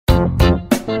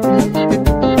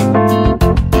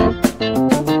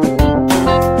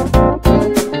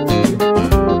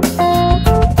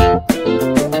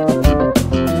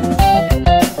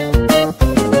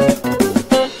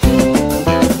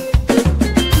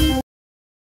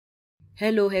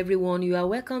Hello everyone, you are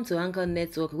welcome to Anchor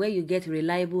Network where you get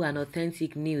reliable and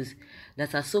authentic news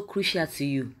that are so crucial to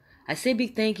you. I say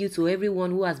big thank you to everyone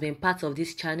who has been part of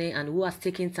this channel and who has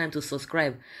taken time to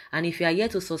subscribe. And if you are yet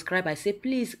to subscribe, I say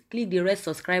please click the red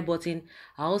subscribe button and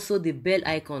also the bell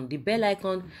icon. The bell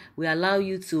icon will allow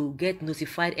you to get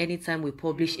notified anytime we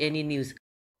publish any news.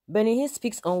 Benny Hinn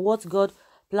speaks on what God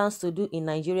plans to do in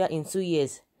Nigeria in 2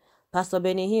 years. Pastor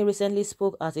Benny Hinn recently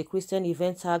spoke at a Christian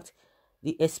event tagged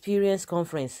the Experience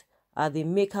Conference at the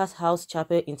Makers House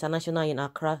Chapel International in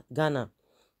Accra, Ghana.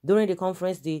 During the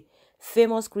conference, the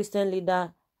famous Christian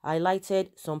leader highlighted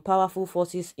some powerful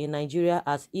forces in Nigeria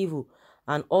as evil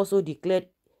and also declared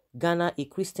Ghana a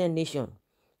Christian nation.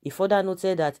 He further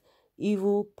noted that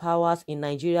evil powers in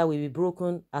Nigeria will be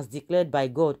broken as declared by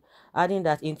God, adding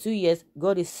that in 2 years,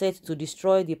 God is set to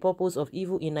destroy the purpose of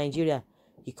evil in Nigeria.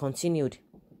 He continued,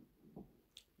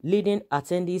 leading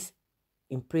attendees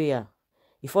in prayer.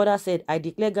 He further said, I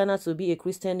declare Ghana to be a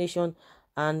Christian nation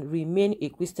and remain a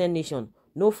Christian nation.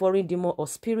 No foreign demon or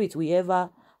spirit will ever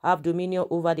have dominion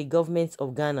over the government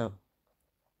of Ghana.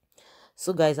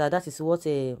 So guys, that is what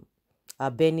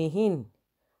Benny Hinn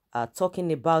are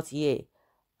talking about here.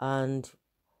 And,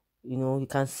 you know, you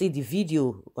can see the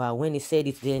video when he said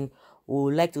it. Then we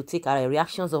would like to take our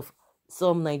reactions of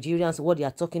some Nigerians, what they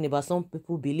are talking about. Some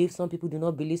people believe, some people do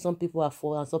not believe, some people are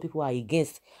for and some people are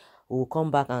against. We will come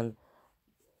back and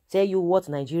tell you what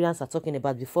Nigerians are talking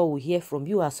about before we hear from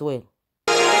you as well.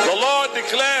 The Lord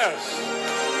declares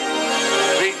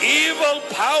the evil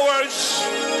powers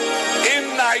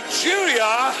in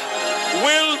Nigeria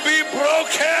will be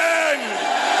broken.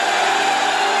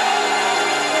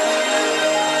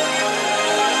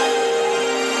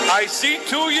 I see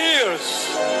 2 years.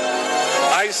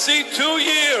 I see 2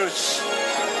 years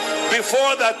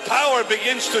before that power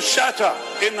begins to shatter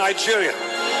in Nigeria.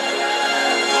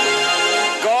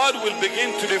 God will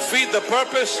begin to defeat the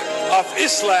purpose of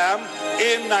Islam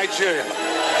in Nigeria.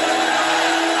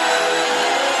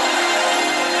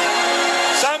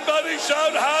 Somebody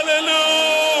shout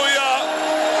hallelujah!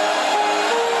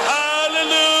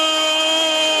 Hallelujah!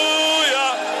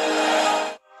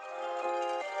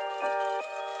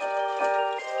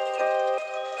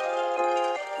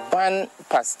 Ban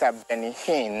Pastor Benny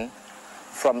Hinn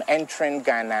from entering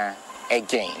Ghana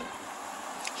again.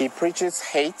 He preaches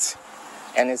hate,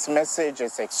 and his message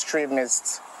is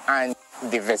extremist and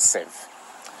divisive.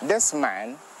 This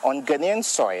man, on Ghanaian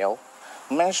soil,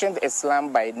 mentioned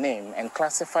Islam by name and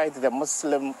classified the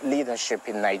Muslim leadership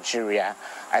in Nigeria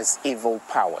as evil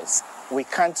powers. We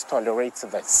can't tolerate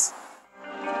this.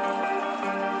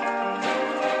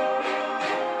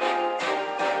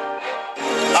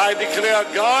 I declare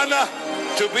Ghana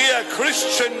to be a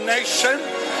Christian nation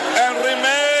and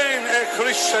remain a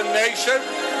Christian nation.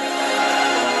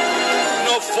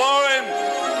 No foreign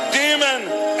demon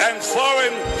and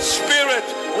foreign spirit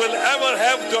will ever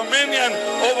have dominion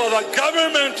over the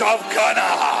government of Ghana.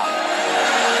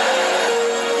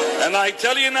 And I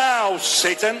tell you now,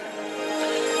 Satan,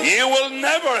 you will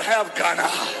never have Ghana.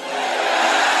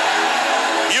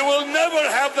 You will never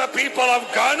have the people of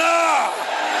Ghana.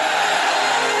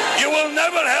 You will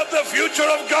never have the future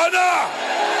of Ghana.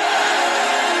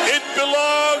 It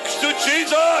belongs to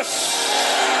Jesus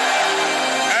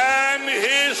and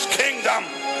his kingdom.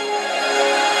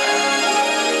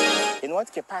 In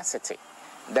what capacity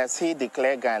does he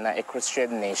declare Ghana a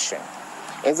Christian nation?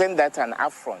 Isn't that an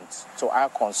affront to our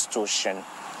constitution?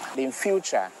 In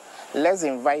future, let's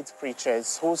invite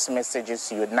preachers whose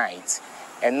messages unite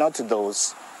and not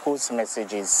those whose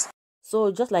messages.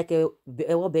 So just like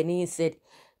what Benny said,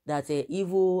 that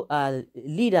evil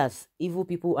leaders, evil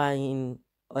people are in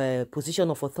a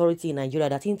position of authority in Nigeria,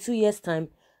 that in 2 years' time,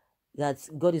 that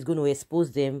God is going to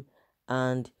expose them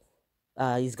and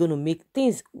is going to make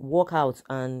things work out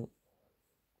and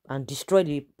destroy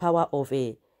the power of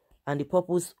and the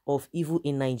purpose of evil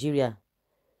in Nigeria.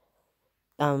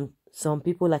 Some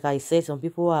people, like I said, some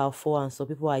people are for and some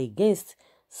people are against.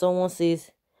 Someone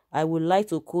says, I would like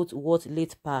to quote what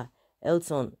late Pa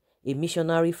Elton, a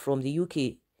missionary from the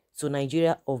UK to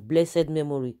Nigeria of blessed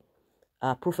memory,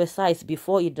 prophesied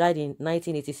before he died in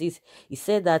 1986. He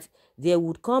said that there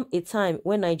would come a time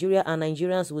when Nigeria and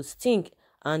Nigerians would stink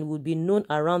and would be known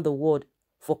around the world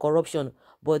for corruption,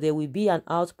 but there will be an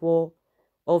outpour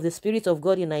of the Spirit of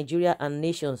God in Nigeria, and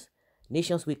nations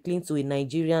will cling to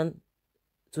Nigeria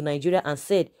and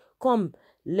said, come,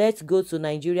 let's go to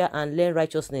Nigeria and learn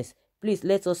righteousness. Please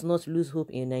let us not lose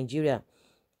hope in Nigeria.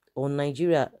 On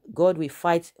Nigeria, God will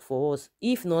fight for us,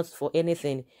 if not for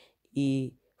anything,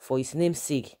 for his name's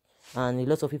sake. And a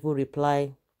lot of people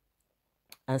reply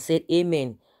and said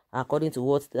amen according to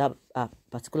what that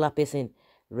particular person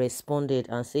responded,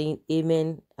 and saying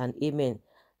amen and amen.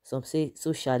 Some say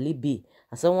so shall it be,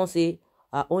 and someone say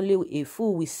only a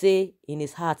fool will say in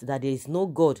his heart that there is no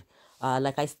God.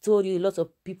 Like I told you, lots of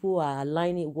people are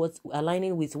aligning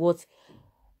with what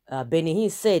Benny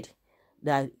Hinn said,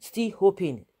 that still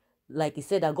hoping, like he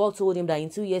said, that God told him that in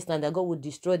 2 years time that God would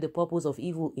destroy the purpose of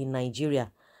evil in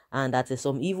Nigeria, and that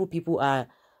some evil people are,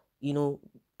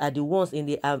 are the ones in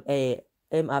the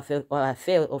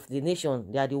affair of the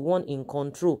nation. They are the one in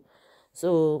control.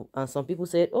 So, and some people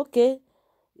said, okay,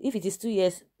 if it is 2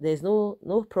 years, there's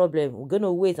no problem. We're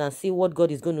gonna wait and see what God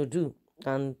is gonna do.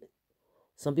 And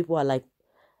some people are like,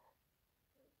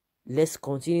 let's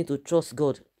continue to trust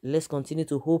God. Let's continue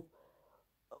to hope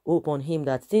on Him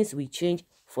that things will change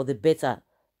for the better.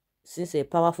 Since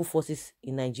powerful forces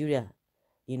in Nigeria,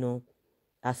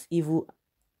 as evil,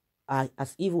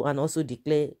 and also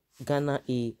declare Ghana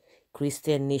a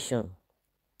Christian nation.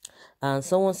 And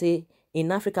someone say,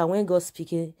 in Africa, when God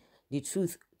speaking the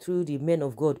truth through the men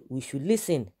of God, we should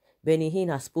listen. Benny Hinn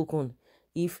has spoken.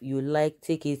 If you like,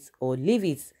 take it or leave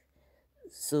it.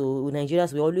 So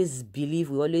Nigerians, we always believe,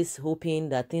 we always hoping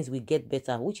that things will get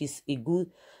better, which is a good,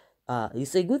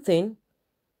 it's a good thing.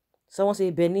 Someone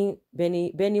say, Benny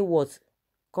what?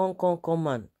 Come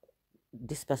man.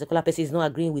 This particular person is not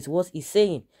agreeing with what he's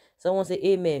saying. Someone say,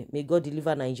 amen, may God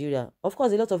deliver Nigeria. Of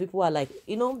course, a lot of people are like,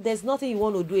 there's nothing you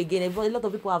want to do again. A lot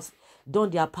of people have done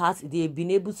their part. They've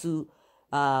been able to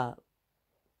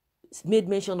made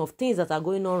mention of things that are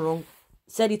going on wrong,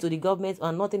 said it to the government,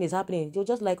 and nothing is happening. You're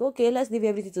just like, okay, let's leave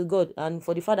everything to God. And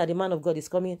for the fact that the man of God is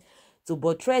coming to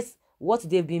buttress what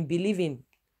they've been believing,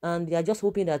 and they are just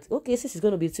hoping that, okay, this is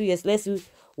going to be 2 years, let's see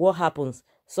what happens.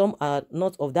 Some are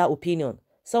not of that opinion.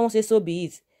 Someone say, so be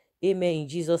it. Amen in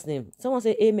Jesus' name. Someone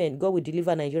say, amen. God will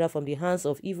deliver Nigeria from the hands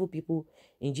of evil people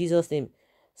in Jesus' name.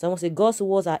 Someone say, God's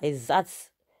words are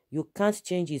exact. You can't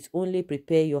change it. Only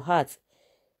prepare your heart.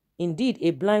 Indeed,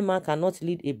 a blind man cannot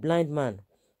lead a blind man.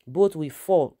 Both will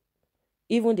fall.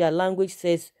 Even their language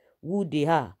says who they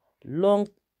are. Long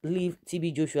live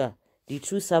TB Joshua, the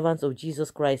true servant of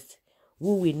Jesus Christ,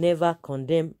 who will never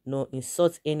condemn nor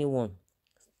insult anyone.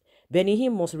 Benny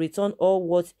Hinn must return all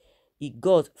what he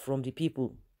got from the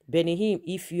people. Benny Hinn,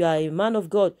 if you are a man of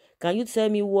God, can you tell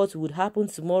me what would happen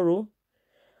tomorrow?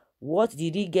 What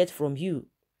did he get from you?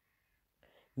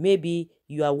 Maybe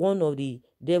you are one of the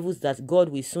devils that God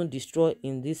will soon destroy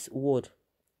in this world.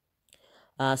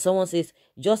 Someone says,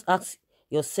 just ask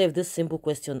yourself this simple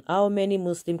question. How many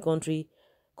Muslim countries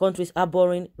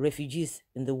harboring refugees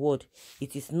in the world?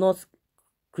 It is not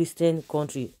Christian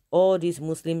country. All these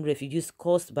Muslim refugees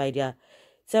caused by their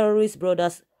terrorist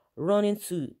brothers running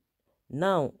to.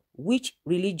 Now, which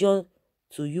religion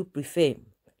do you prefer?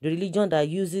 The religion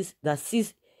that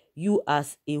sees you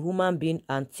as a human being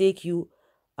and take you,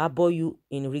 abhor you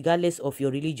in regardless of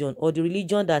your religion, or the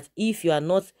religion that if you are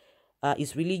not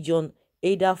his religion,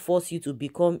 either force you to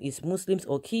become his Muslims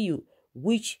or kill you?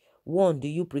 Which one do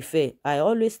you prefer? I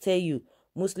always tell you,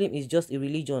 Muslim is just a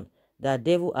religion that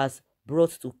devil has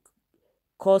brought to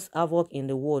cause havoc in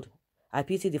the world. I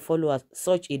pity the followers.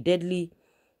 Such a deadly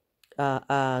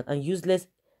and useless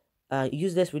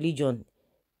religion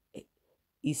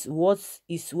is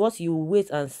what you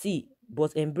wait and see,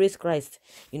 but embrace Christ.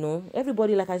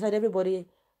 Everybody, like I said, everybody,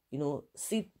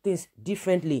 see things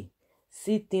differently,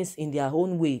 see things in their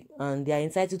own way, and they are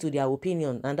entitled to their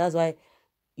opinion. And that's why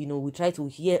we try to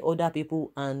hear other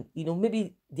people, and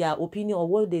maybe their opinion or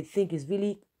what they think is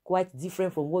really quite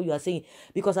different from what you are saying.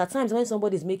 Because at times when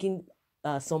somebody is making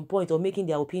some point or making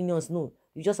their opinions known,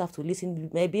 you just have to listen. You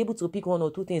may be able to pick one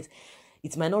or two things.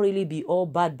 It might not really be all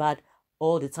bad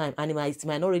all the time, and it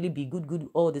might not really be good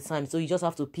all the time. So you just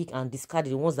have to pick and discard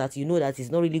the ones that that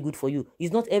is not really good for you.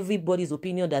 It's not everybody's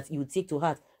opinion that you take to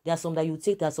heart. There are some that you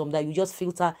take, there are some that you just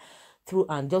filter through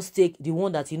and just take the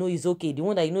one that is okay, the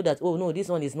one that that, oh no, this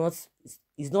one is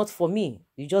not for me.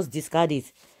 You just discard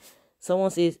it.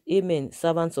 Someone says, amen,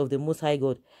 servants of the Most High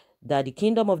God, that the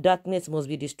kingdom of darkness must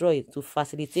be destroyed to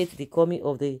facilitate the coming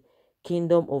of the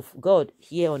kingdom of God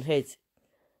here on earth.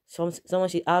 Someone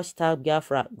should hashtag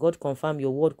Biafra. God confirm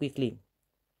your word quickly.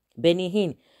 Benny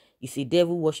Hinn is a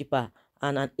devil worshipper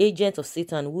and an agent of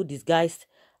Satan who disguised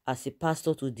as a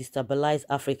pastor to destabilize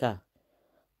Africa.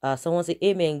 Someone say,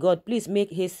 amen. God, please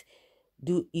make haste,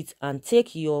 do it and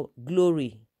take your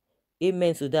glory.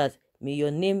 Amen to that. May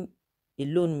your name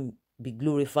alone be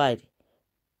glorified.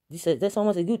 That's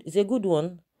someone say good. It's a good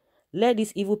one. Let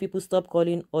these evil people stop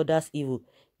calling others evil.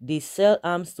 They sell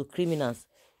arms to criminals.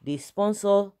 They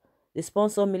sponsor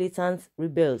militant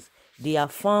rebels. They are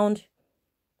found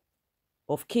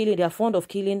of killing. They are fond of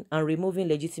killing and removing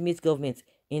legitimate governments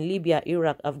in Libya,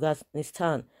 Iraq,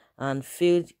 Afghanistan, and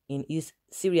failed in East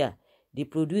Syria. They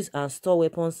produce and store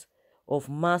weapons of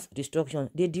mass destruction.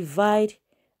 They divide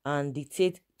and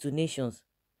dictate to nations.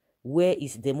 Where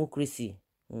is democracy?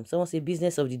 Someone say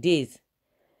business of the days.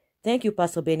 Thank you,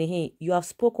 Pastor Benny Hinn. You have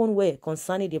spoken well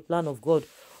concerning the plan of God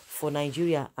for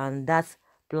Nigeria, and that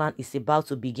plan is about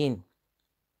to begin.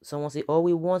 Someone say all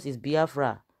we want is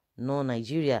Biafra, no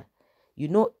Nigeria. You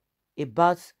know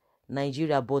about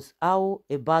Nigeria, but how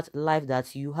about life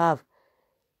that you have?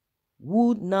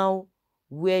 Who know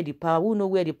where the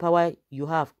power you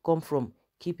have come from?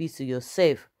 Keep it to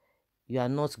yourself. You are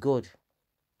not God.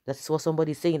 That's what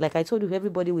somebody is saying. Like I told you,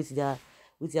 everybody with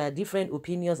their different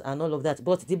opinions and all of that.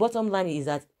 But the bottom line is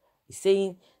that it's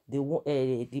saying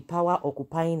the power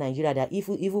occupying Nigeria, that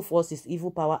evil forces,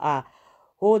 evil power are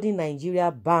holding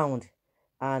Nigeria bound,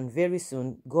 and very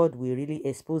soon God will really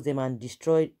expose them and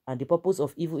destroy. And the purpose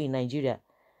of evil in Nigeria,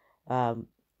 I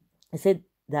said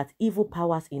that evil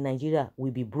powers in Nigeria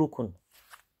will be broken.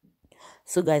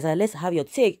 So guys, let's have your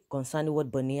take concerning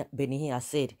what Benny has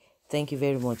said. Thank you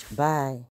very much. Bye.